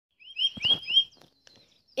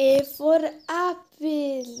A for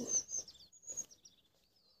apple.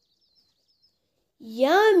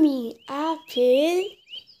 Yummy apple.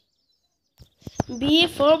 B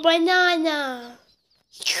for banana.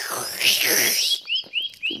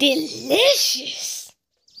 Delicious.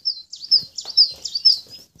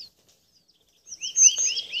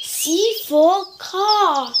 C for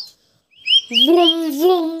car. Vroom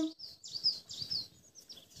vroom.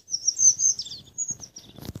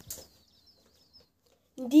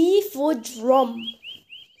 D for drum.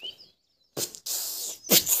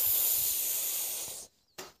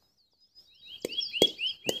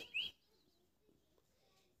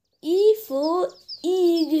 E for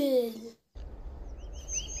eagle.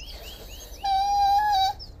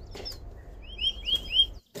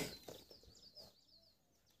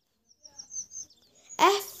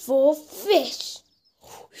 F for fish.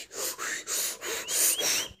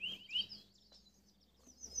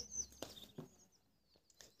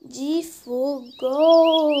 G for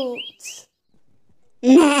goat.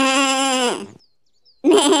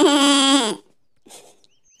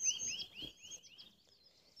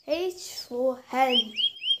 H for hen.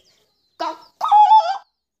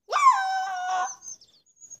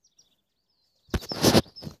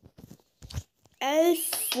 L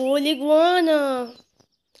for iguana.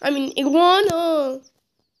 Iguana.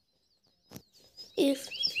 If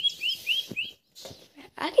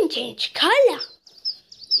I can change color.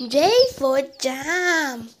 J for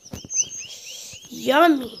jam.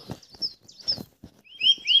 Yummy.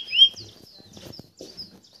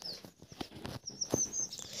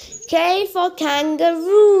 K for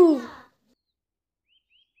kangaroo.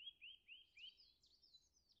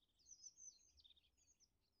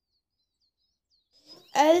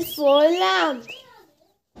 L for lamb.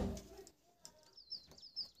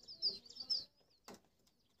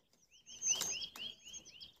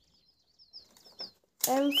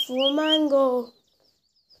 M for mango.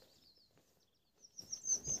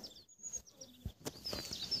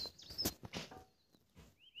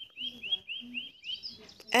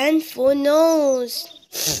 N for nose.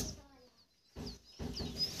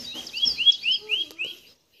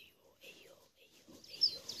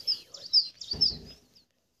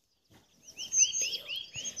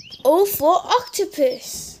 O for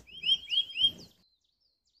octopus.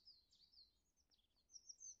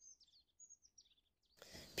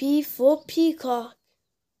 P for peacock.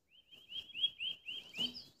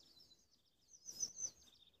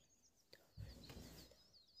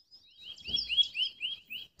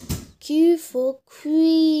 Q for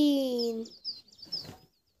queen.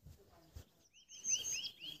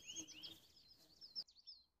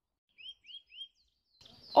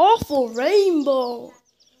 R for rainbow.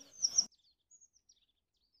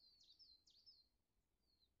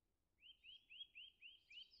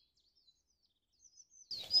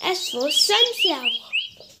 S for sunflower.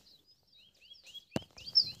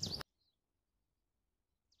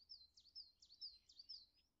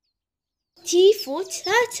 T for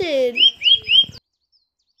turtle.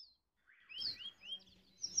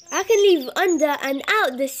 I can live under and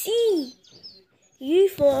out the sea. U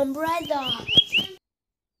for umbrella.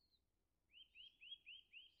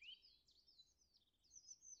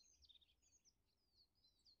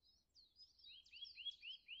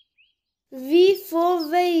 V for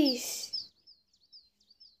vase.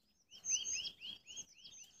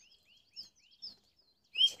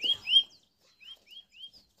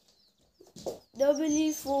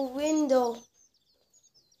 W for window.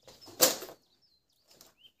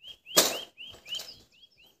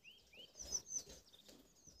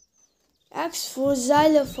 X for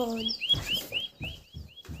xylophone.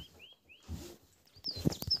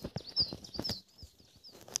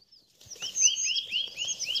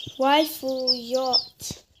 Y for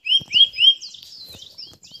yacht.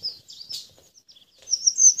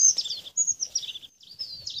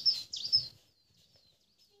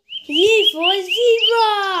 Z for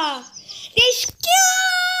zebra. Let's go!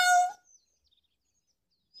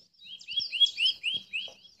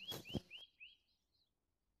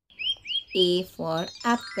 A for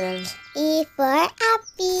apple. A for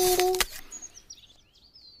apple.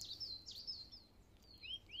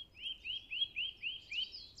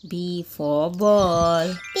 B for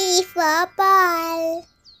ball. B for ball.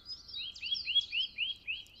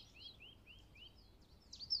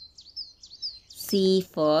 C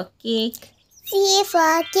for cake. C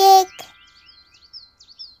for cake.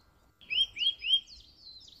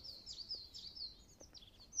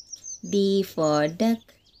 D for duck.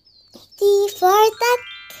 D for duck.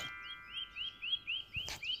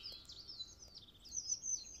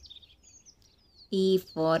 E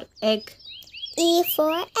for egg. E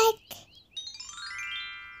for egg.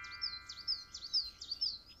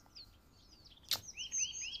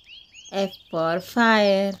 F for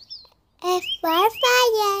fire. F for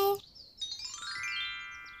fire.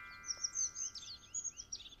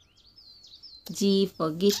 G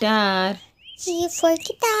for guitar. G for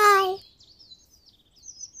guitar.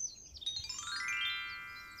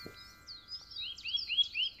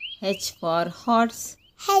 H for horse.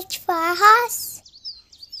 H for horse.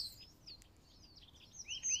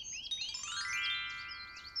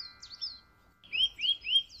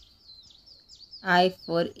 I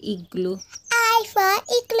for igloo. I for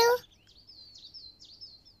igloo.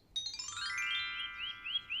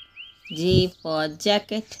 J for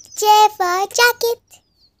jacket. J for jacket.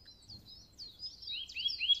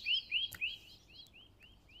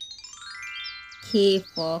 K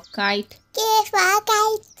for kite. K for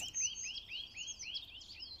kite.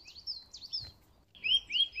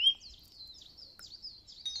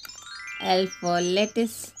 L for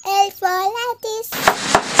lettuce. L for lettuce.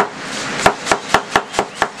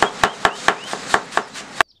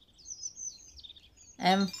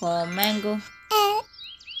 M for mango.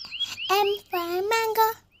 M for mango.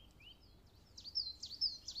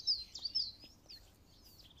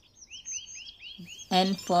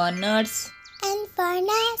 N for nuts. N for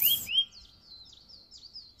nuts.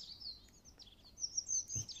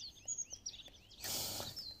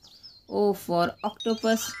 O for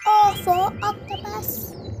octopus. O for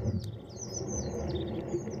octopus.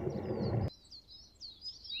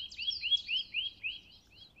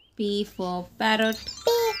 P for parrot.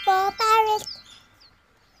 P for parrot.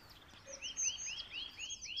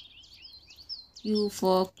 Q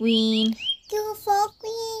for queen. Q for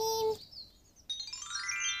queen.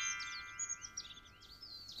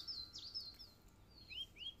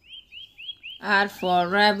 R for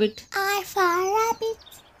rabbit. R for rabbit.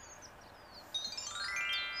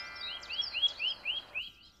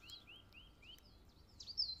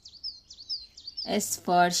 S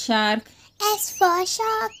for shark. S for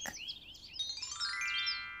shark.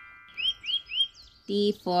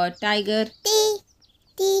 T for tiger.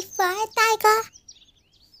 T for tiger.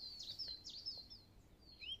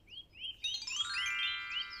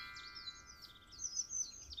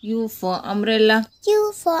 U for umbrella.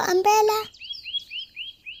 U for umbrella.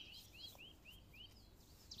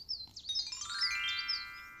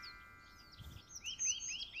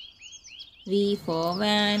 V for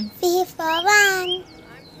van. V for van.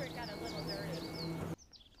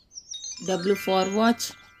 W for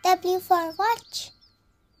watch. W for watch.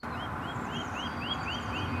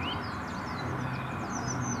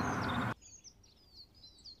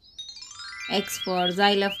 X for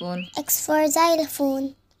xylophone. X for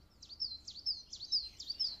xylophone.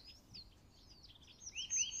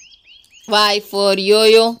 Y for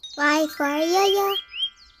yo-yo. Y for yo-yo.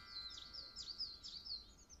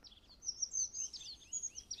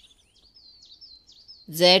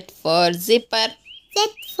 Z for zipper. Z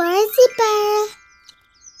for zipper.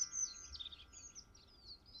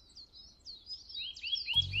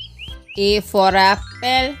 A for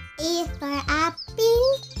apple. A for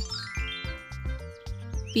apple.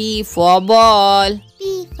 P for ball.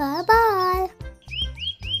 P for ball.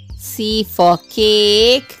 C for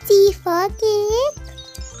cake. C for cake.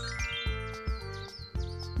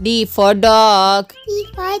 D for dog. D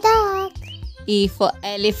for dog. E for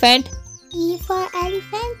elephant. E for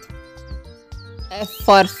elephant. F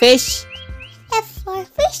for fish. F for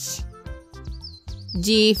fish.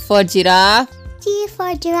 G for giraffe. G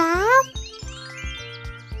for giraffe.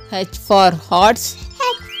 H for horse.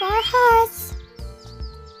 H for horse.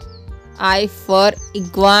 I for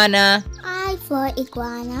iguana. I for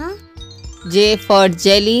iguana. J for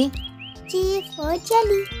jelly. J for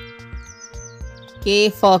jelly. K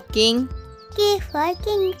for king. K for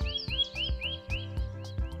king.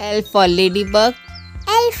 L for ladybug.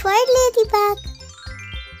 L for ladybug.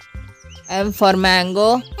 M for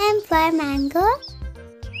mango. M for mango.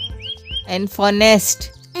 N for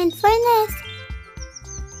nest. N for nest.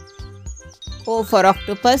 O for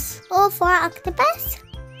octopus. O for octopus.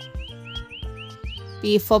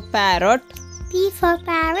 P for parrot. P for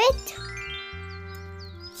parrot.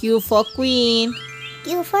 Q for queen.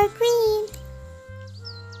 Q for queen.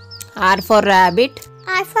 R for rabbit.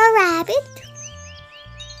 R for rabbit.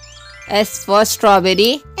 S for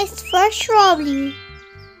strawberry. S for strawberry.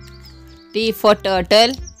 T for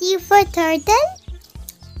turtle. T for turtle.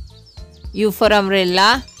 U for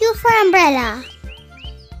umbrella. U for umbrella.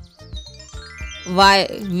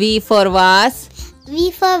 V for vase.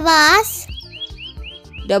 V for vase.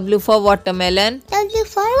 W for watermelon. W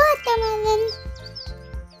for watermelon.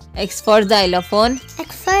 X for xylophone.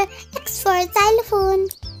 X for xylophone.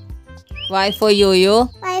 Y for yo-yo.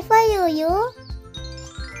 Y for yo-yo.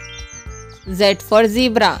 Z for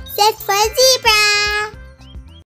zebra. Z